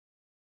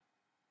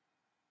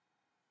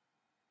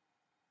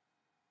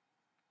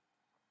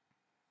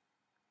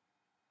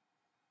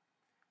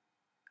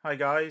Hi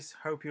guys,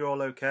 hope you're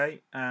all okay.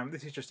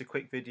 This is just a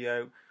quick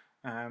video.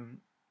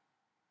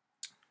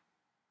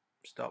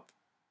 Stop.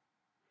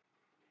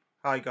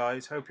 Hi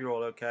guys, hope you're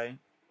all okay.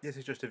 This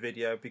is just a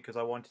video because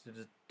I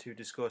wanted to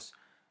discuss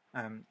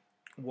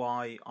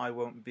why I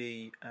won't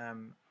be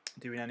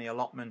doing any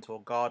allotment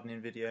or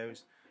gardening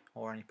videos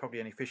or probably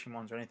any fishing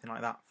ones or anything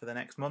like that for the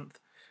next month.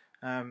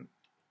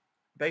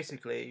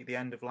 Basically, the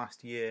end of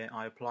last year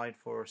I applied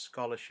for a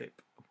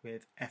scholarship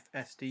with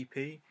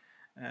FSDP.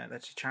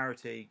 That's a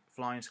charity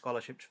flying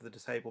scholarships for the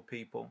disabled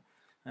people,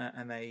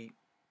 and they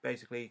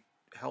basically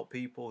help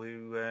people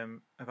who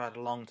have had a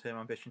long-term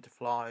ambition to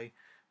fly,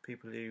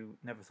 people who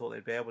never thought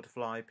they'd be able to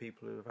fly,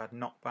 people who have had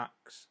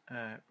knockbacks,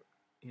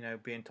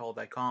 being told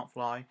they can't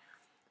fly,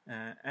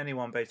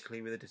 anyone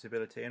basically with a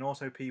disability, and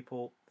also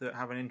people that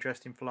have an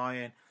interest in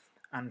flying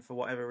and for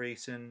whatever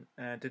reason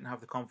didn't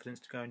have the confidence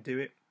to go and do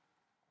it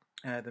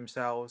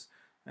themselves.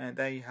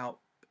 They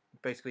help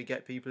basically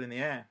get people in the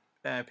air.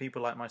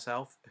 People like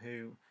myself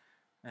who,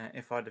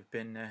 if I'd have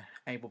been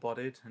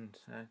able-bodied and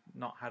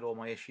not had all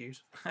my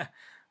issues,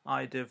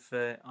 I'd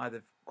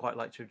have quite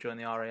liked to have joined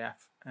the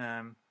RAF.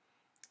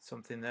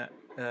 Something that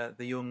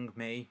the young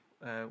me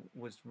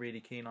was really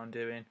keen on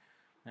doing,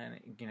 and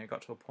it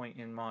got to a point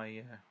in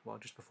my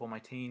just before my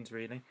teens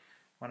really,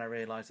 when I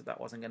realised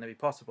that wasn't going to be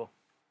possible.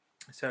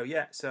 So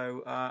yeah,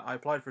 I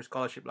applied for a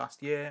scholarship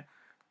last year,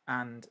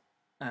 and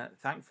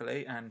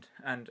thankfully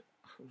and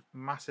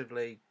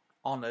massively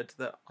honoured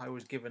that I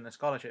was given a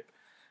scholarship,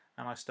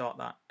 and I start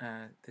that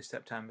this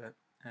September.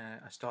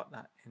 I start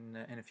that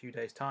in a few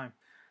days' time.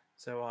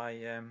 So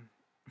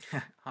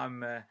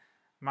I'm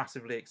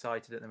massively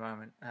excited at the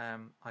moment.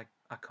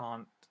 I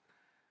can't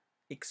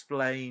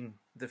explain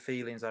the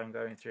feelings I'm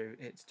going through.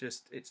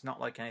 It's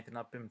not like anything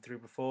I've been through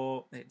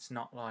before. It's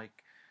not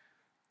like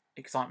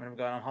excitement of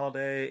going on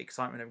holiday,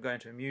 excitement of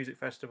going to a music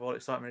festival,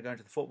 excitement of going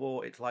to the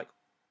football. It's like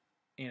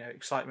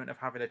excitement of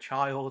having a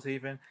child.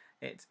 Even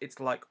it's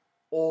like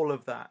all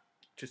of that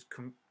just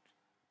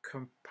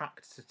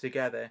compacted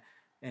together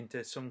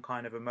into some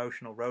kind of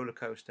emotional roller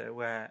coaster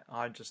where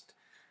I just,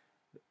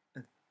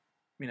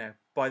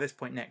 by this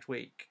point next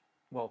week,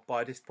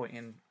 by this point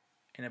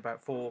in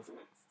about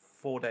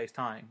four days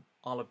time,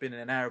 I'll have been in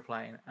an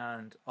aeroplane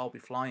and I'll be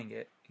flying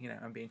it,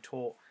 and being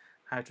taught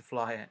how to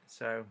fly it.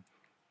 So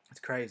it's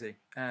crazy.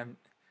 I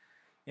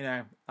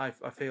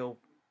feel,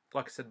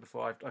 like I said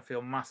before, I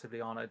feel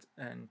massively honoured,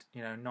 and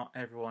not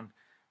everyone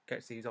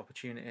gets these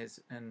opportunities,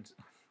 and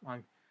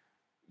I'm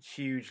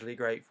hugely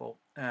grateful.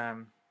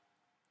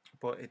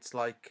 But it's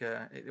like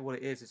what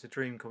it is. It's a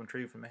dream come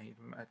true for me.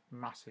 A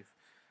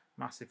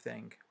massive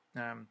thing.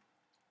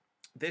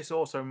 This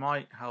also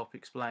might help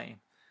explain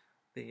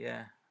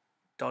the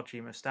dodgy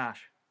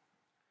moustache.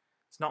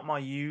 It's not my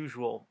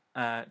usual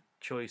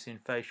choice in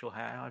facial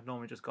hair. I've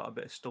normally just got a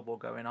bit of stubble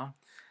going on.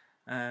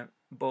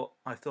 But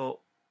I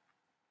thought,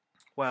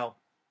 well,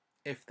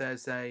 if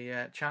there's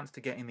a chance to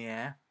get in the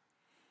air,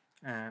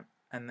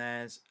 and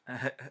there's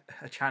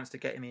a chance to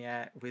get in the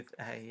air with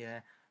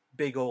a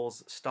big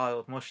Alls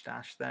styled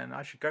moustache, then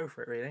I should go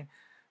for it, really.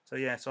 So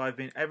yeah, so I've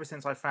been, ever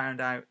since I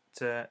found out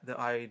that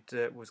I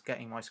was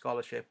getting my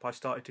scholarship, I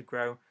started to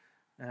grow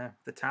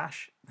the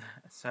tash.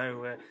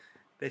 So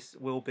this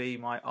will be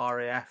my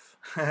RAF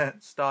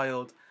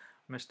styled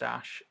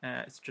moustache.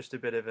 It's just a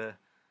bit of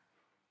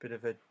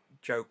a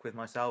joke with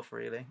myself,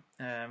 really.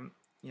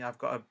 I've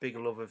got a big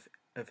love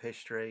of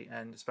history,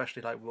 and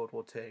especially like World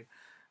War II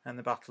and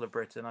the Battle of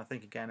Britain. I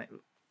think again it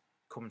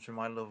comes from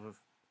my love of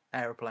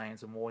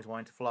aeroplanes and always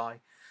wanting to fly.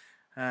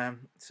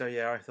 So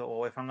yeah, I thought,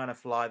 well, if I'm going to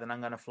fly, then I'm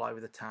going to fly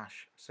with a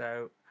tash.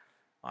 So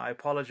I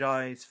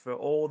apologise for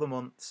all the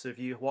months of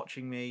you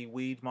watching me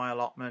weed my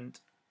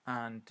allotment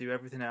and do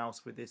everything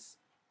else with this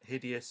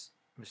hideous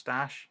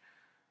moustache.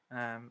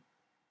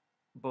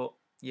 But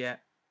yeah,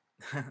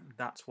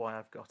 that's why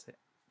I've got it.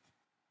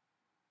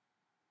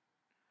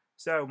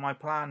 So my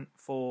plan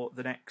for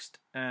the next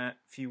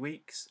few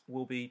weeks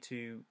will be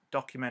to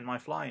document my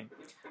flying.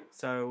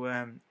 So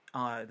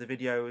the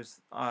videos,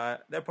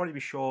 they'll probably be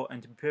short,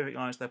 and to be perfectly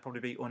honest, they'll probably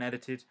be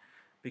unedited,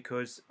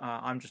 because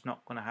I'm just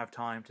not going to have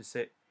time to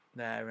sit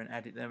there and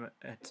edit them.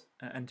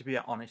 And to be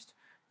honest,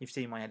 you've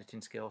seen my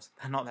editing skills.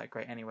 They're not that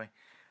great anyway.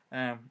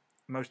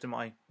 Most of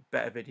my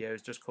better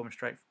videos just come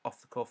straight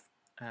off the cuff,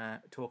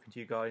 talking to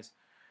you guys.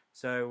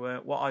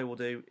 So what I will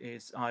do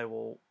is I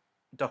will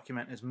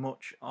document as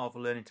much of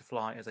learning to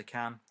fly as I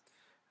can,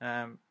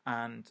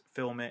 and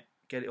film it,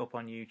 get it up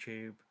on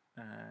YouTube,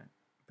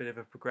 bit of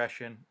a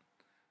progression,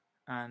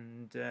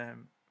 and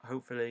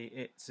hopefully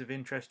it's of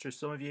interest to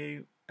some of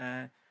you.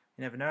 You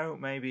never know,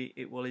 maybe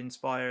it will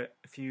inspire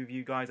a few of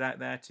you guys out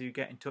there to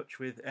get in touch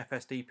with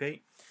FSDP.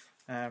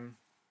 And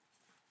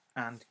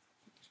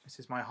this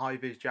is my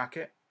high-vis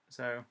jacket,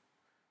 so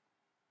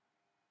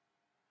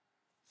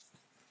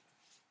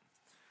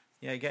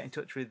yeah, get in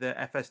touch with the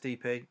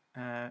FSDP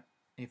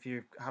if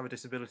you have a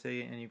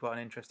disability and you've got an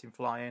interest in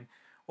flying,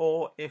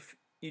 or if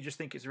you just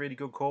think it's a really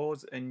good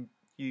cause and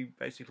you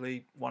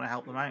basically want to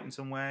help them out in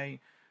some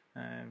way,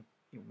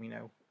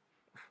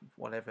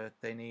 whatever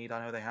they need.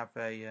 I know they have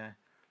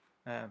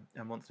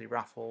a monthly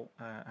raffle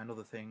and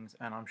other things.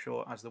 And I'm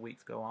sure as the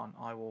weeks go on,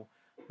 I will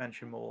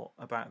mention more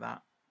about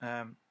that.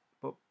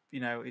 But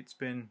it's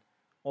been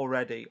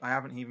already. I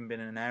haven't even been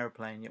in an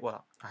aeroplane yet.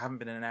 Well, I haven't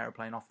been in an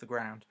aeroplane off the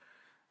ground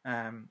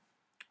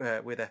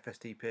with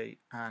FSDP,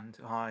 and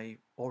I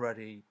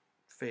already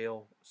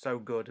feel so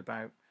good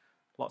about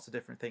lots of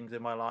different things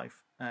in my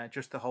life.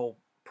 Just the whole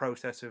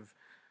process of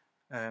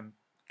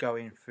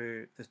going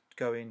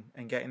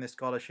and getting the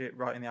scholarship,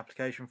 writing the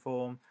application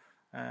form,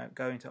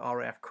 going to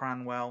RAF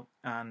Cranwell,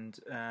 and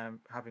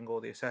having all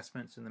the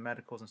assessments and the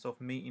medicals and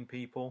stuff, meeting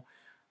people.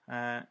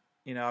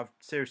 I've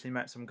seriously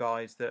met some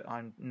guys that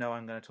I know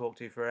I'm going to talk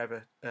to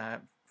forever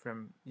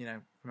from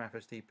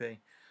FSDP.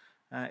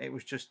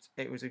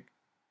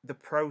 The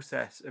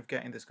process of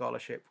getting the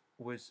scholarship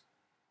was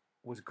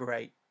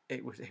great.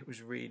 It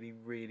was really,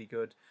 really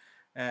good.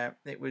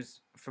 It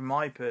was, from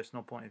my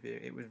personal point of view,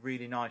 it was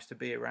really nice to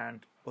be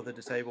around other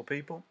disabled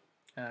people.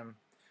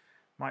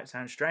 Might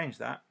sound strange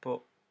that,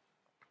 but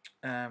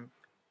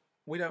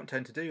we don't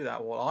tend to do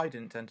that. Well, I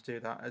didn't tend to do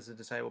that as a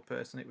disabled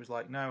person. It was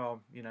like,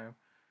 no,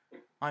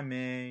 I'm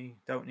me,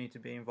 don't need to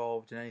be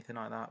involved in anything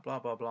like that, blah,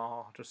 blah,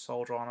 blah, I'll just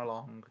soldier on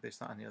along, this,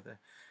 that and the other.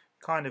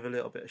 Kind of a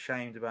little bit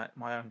ashamed about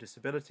my own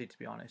disability, to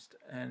be honest.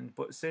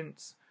 But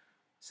since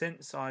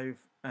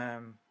I've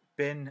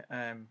been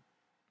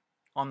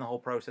on the whole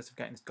process of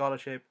getting the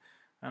scholarship,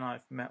 and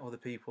I've met other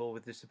people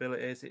with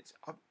disabilities,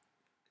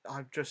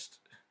 I've just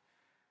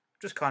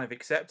kind of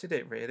accepted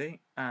it,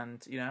 really.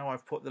 And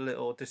I've put the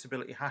little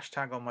disability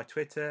hashtag on my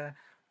Twitter,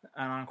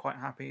 and I'm quite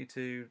happy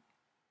to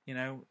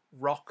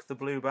rock the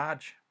blue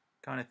badge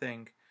kind of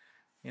thing.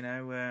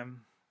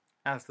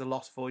 As the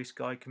Lost Voice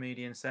guy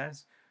comedian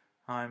says,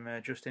 I'm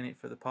just in it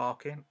for the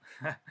parking.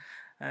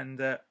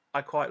 And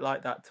I quite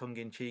like that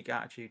tongue-in-cheek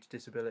attitude to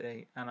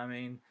disability, and I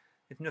mean,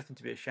 it's nothing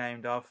to be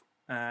ashamed of.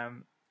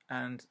 And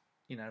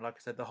like I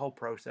said, the whole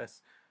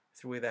process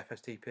with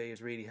FSTP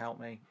has really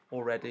helped me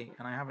already,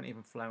 and I haven't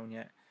even flown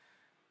yet.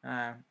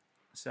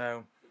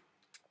 So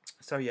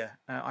yeah,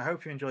 I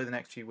hope you enjoy the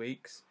next few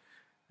weeks.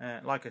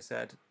 Like I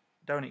said,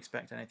 don't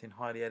expect anything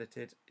highly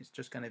edited. It's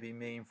just going to be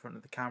me in front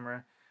of the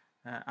camera.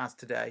 As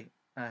today,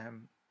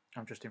 I'm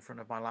just in front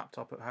of my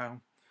laptop at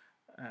home,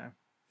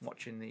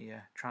 watching the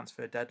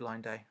transfer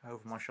deadline day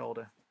over my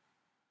shoulder.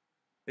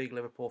 Big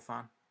Liverpool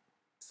fan,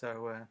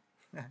 so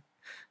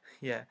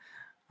yeah,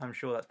 I'm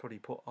sure that's probably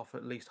put off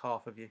at least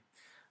half of you.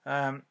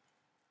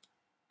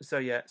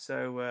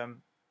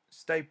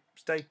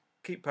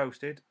 Keep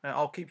posted.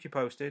 I'll keep you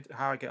posted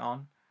how I get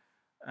on,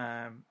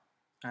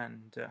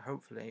 and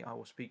hopefully I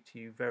will speak to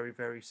you very,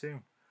 very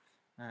soon.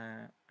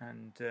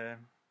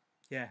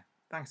 Yeah,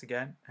 thanks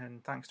again,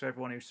 and thanks to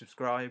everyone who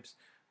subscribes.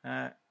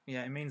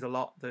 It means a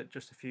lot that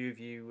just a few of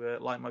you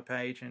like my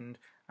page and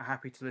are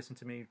happy to listen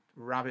to me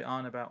rabbit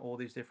on about all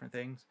these different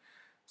things.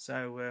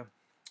 So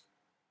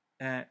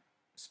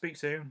speak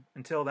soon.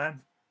 Until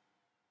then,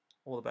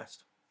 all the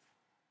best.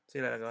 See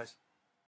you later, guys.